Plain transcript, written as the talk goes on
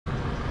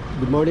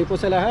Good morning po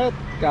sa lahat.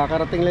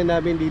 Kakarating lang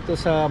namin dito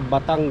sa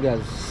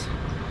Batangas.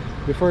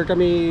 Before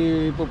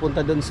kami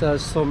pupunta doon sa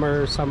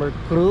summer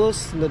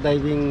cruise na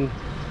diving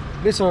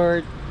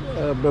resort,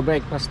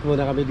 breakfast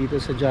muna kami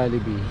dito sa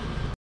Jollibee.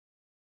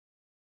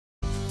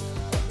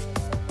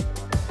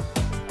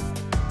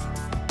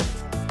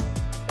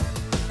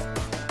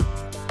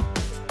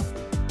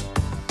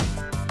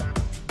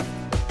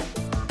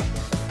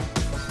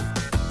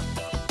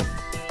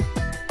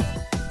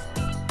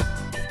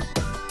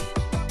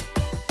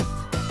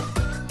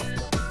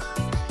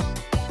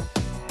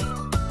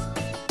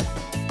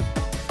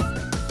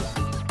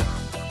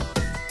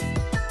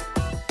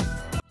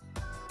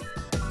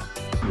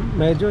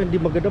 Medyo hindi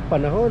magandang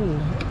panahon,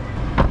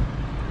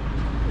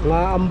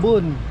 mga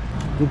ambon.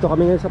 Dito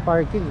kami ngayon sa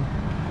parking.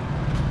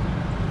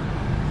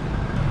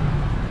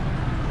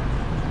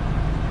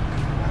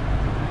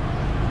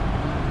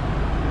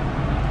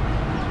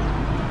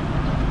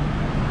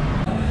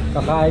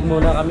 Kakain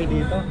muna kami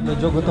dito.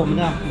 Medyo gutom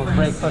na,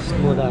 mag-breakfast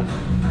muna.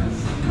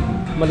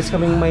 Umalis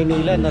kaming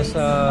Manila,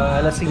 nasa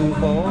alas 5.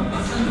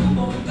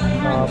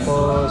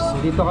 Tapos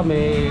dito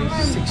kami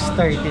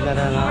 6:30 na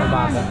ng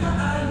umaga.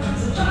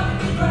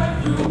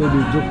 May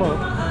video po.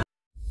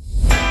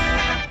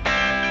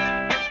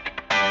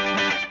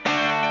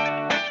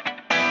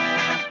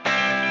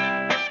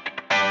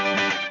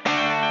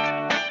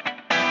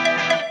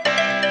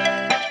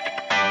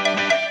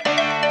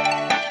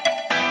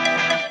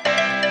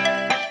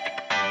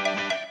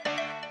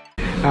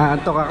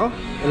 Antok ako.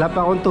 Wala pa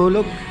akong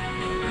tulog.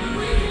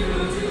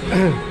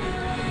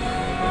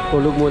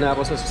 Tulog muna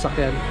ako sa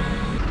sasakyan.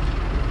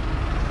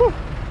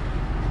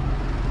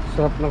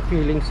 Sarap ng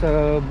feeling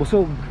sa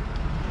busog.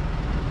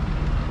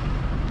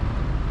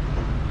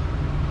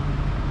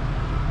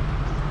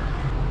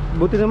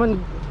 Buti naman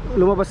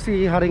lumabas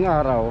si Haring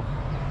Araw.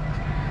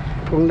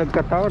 Kung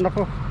nagkataon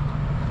ako.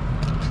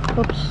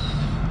 Oops.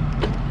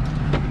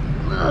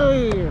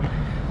 Ay.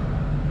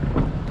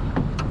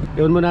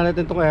 Iwan muna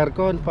natin itong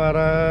aircon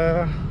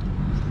para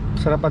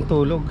sarap ang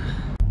tulog.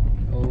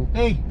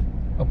 Okay,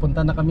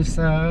 papunta na kami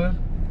sa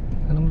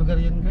anong lugar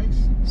yun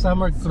guys?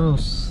 Summer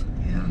cruise.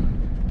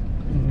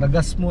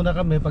 Nagas muna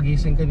kami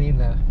pagising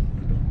kanina.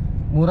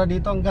 Mura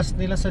dito ang gas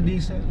nila sa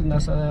diesel,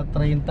 nasa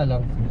 30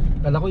 lang.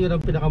 Kala ko yun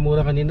ang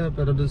pinakamura kanina,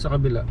 pero dun sa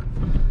kabila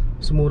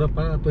sumura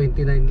pa,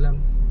 29 lang.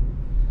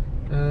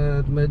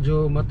 At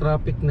medyo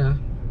matraffic na.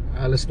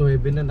 Alas 9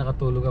 na,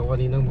 nakatulog ako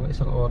kanina mga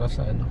isang oras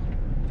sa ano,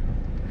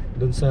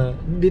 dun sa,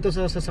 dito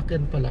sa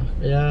sasakyan pala.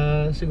 Kaya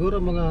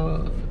siguro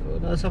mga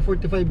nasa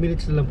 45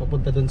 minutes na lang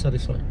papunta dun sa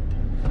resort.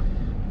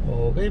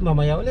 Okay,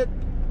 mamaya ulit.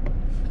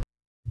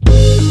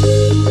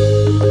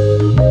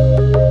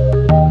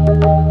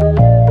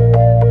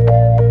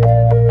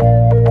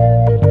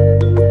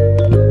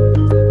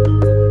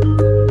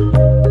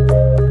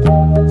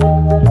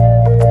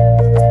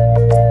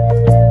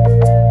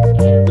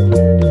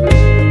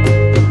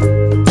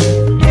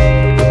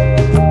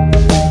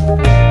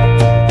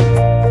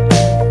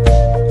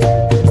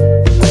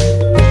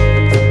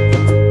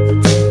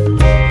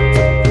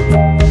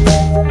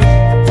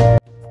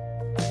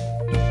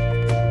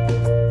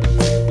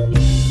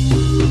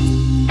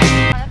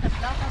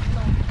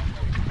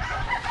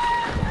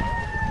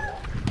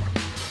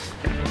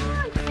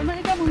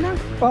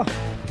 Oh.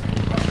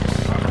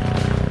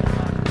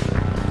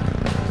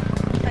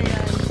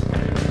 Ayan.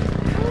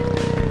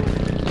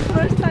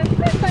 First time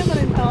mo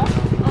rin to?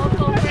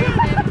 Opo, first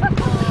time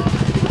po.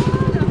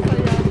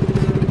 Nasaya.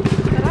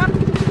 Sarap.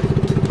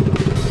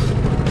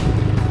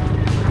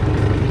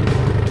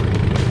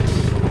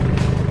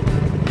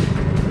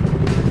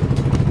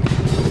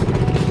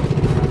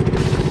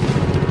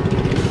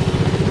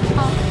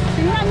 Oh,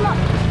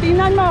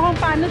 tingnan mo kung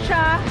paano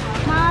siya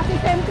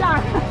makasisempla.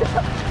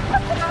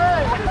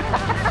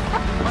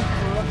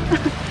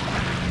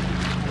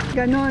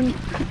 Ganon.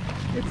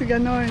 It's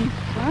ganon.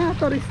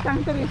 Turista.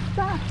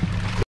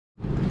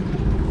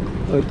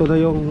 Oh, ito na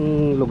yung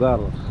lugar.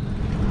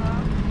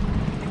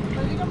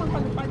 Pwede ka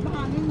magpalipad ng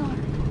hangin, no?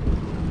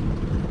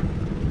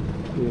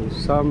 Yung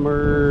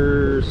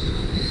summer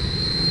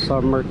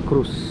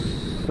cruise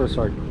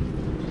resort.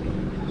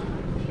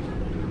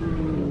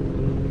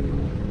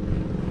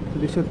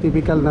 Hindi siya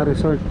typical na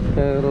resort,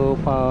 pero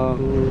pang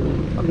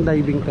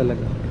diving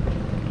talaga.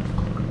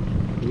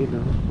 Yun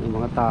know,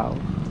 yung mga tao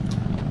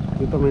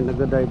dito may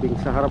nagda-diving.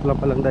 Sa harap lang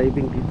palang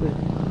diving dito eh.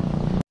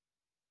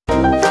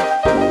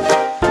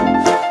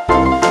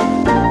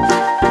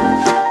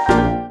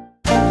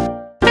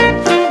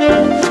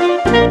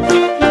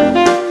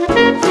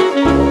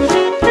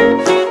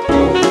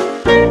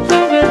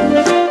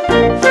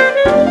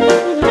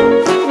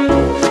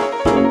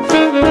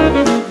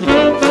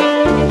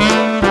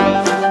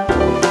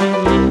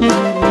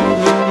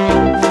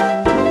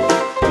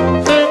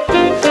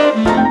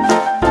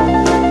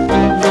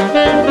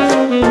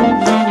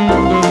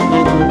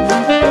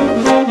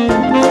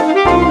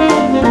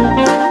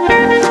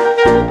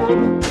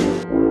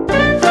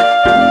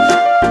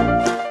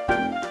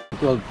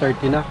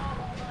 Na.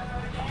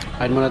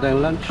 Kain muna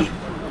tayong lunch.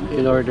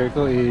 In order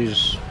ko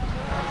is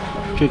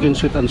chicken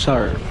sweet and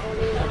sour.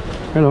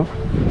 Ano?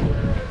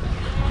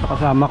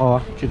 Kasama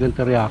ko, chicken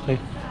teriyaki.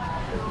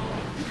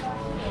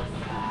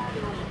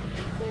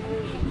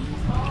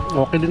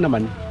 Okay din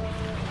naman.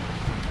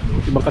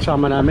 Ibang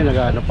kasama namin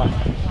nag-ano pa.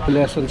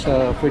 Lesson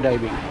sa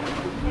freediving.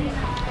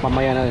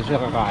 Mamaya na siya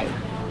kakain.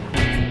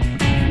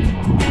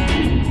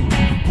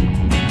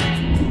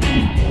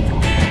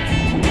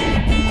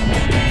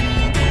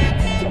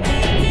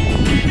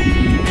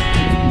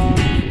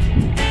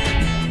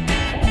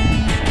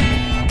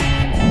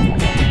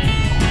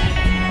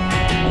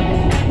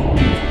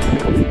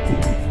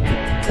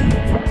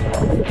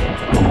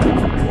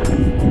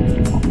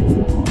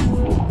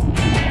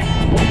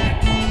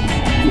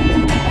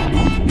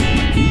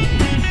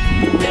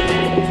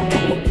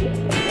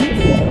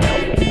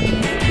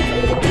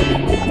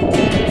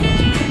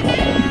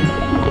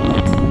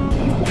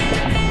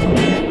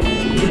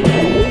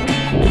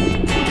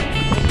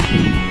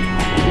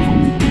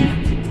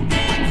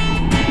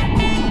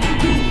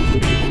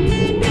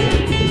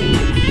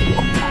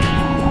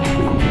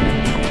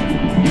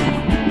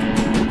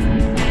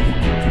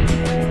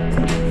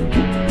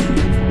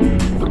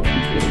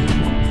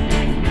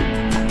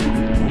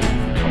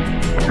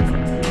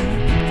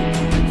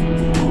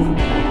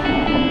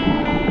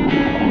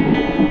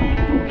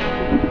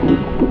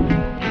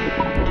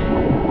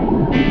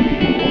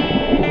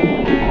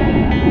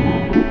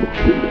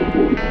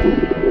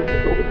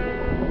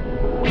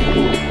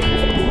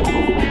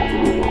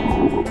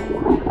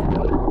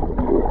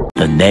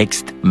 The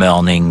next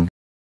morning.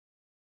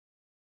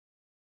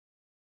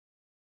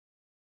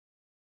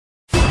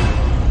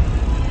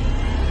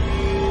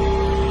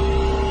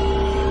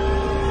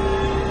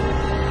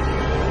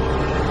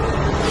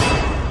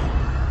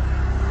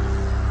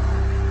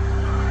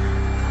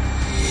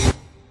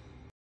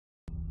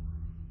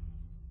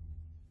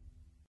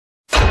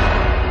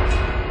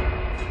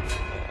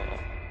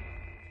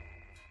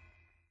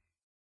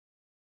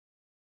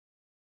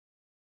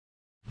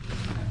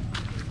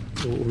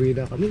 Uuwi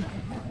na kami.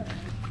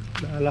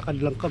 Lalakad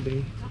lang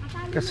kami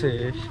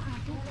kasi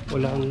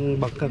walang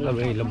bangkang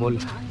available.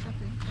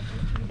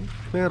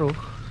 Pero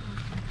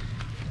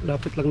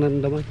lapit lang ng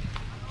damay.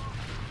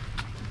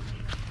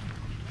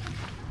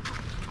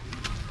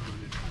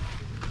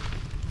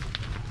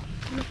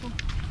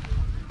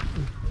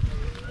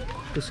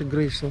 Ito si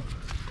Grace, oh.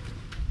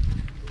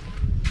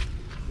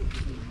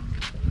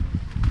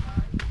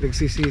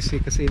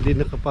 Nagsisisi kasi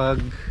hindi nakapag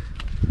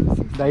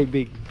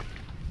diving.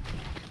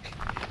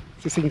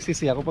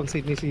 Sising-sisi, ako pang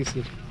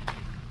sinisisi.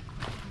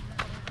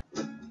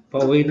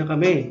 Pauwi na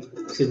kami.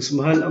 Since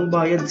mahal ang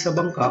bayad sa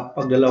bangka,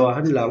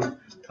 pagdalawahan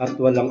lang at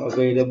walang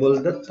available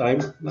that time,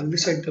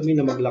 nag-decide kami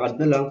na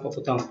maglakad na lang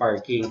papuntang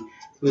parking,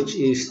 which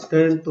is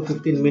 10 to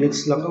 15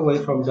 minutes lang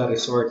away from the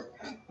resort.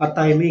 At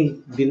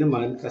timing din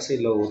naman kasi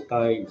low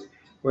tide.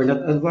 We're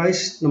not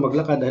advised na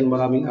maglakad dahil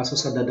maraming aso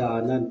sa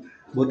dadaanan.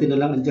 Buti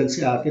na lang andyan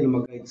si ate na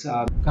mag-guide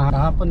sa amin.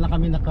 Kahapon lang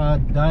kami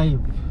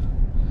naka-dive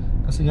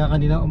kasi nga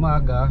kanina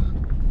umaga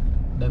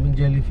daming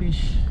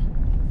jellyfish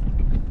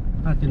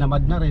at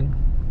tinamad na rin,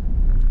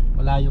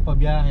 malayo pa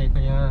biyahe,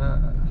 kaya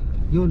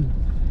yun,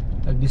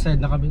 nag-decide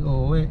na kaming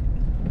uuwi.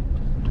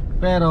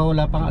 Pero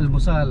wala pang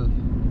almusal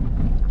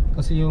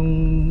kasi yung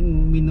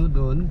menu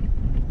doon,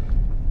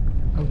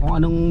 kung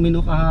anong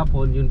menu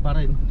kahapon yun pa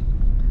rin.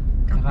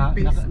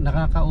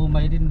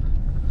 Nakakaumay din.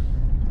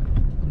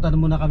 Punta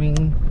muna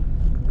kaming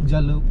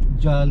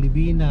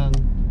Jollibee ng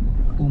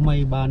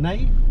Umay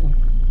Banay.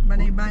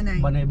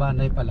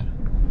 Banay pala.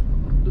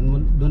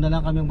 Doon na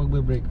lang kami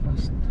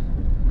magbe-breakfast.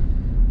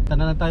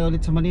 Tana na tayo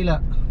ulit sa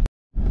Manila.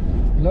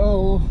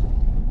 Hello.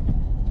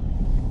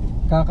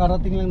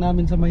 Kakarating lang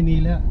namin sa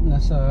Manila.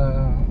 Nasa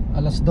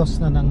alas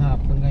 2 na ng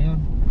hapon ngayon.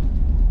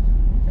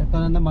 Ito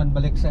na naman,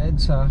 balik sa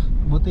EDSA.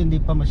 Buti hindi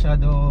pa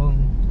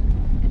masyadong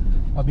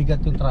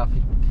mabigat yung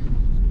traffic.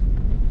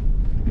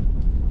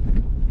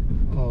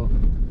 Oh,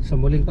 sa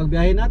muling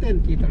pagbiyahe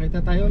natin,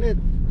 kita-kita tayo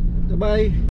ulit. Bye-bye.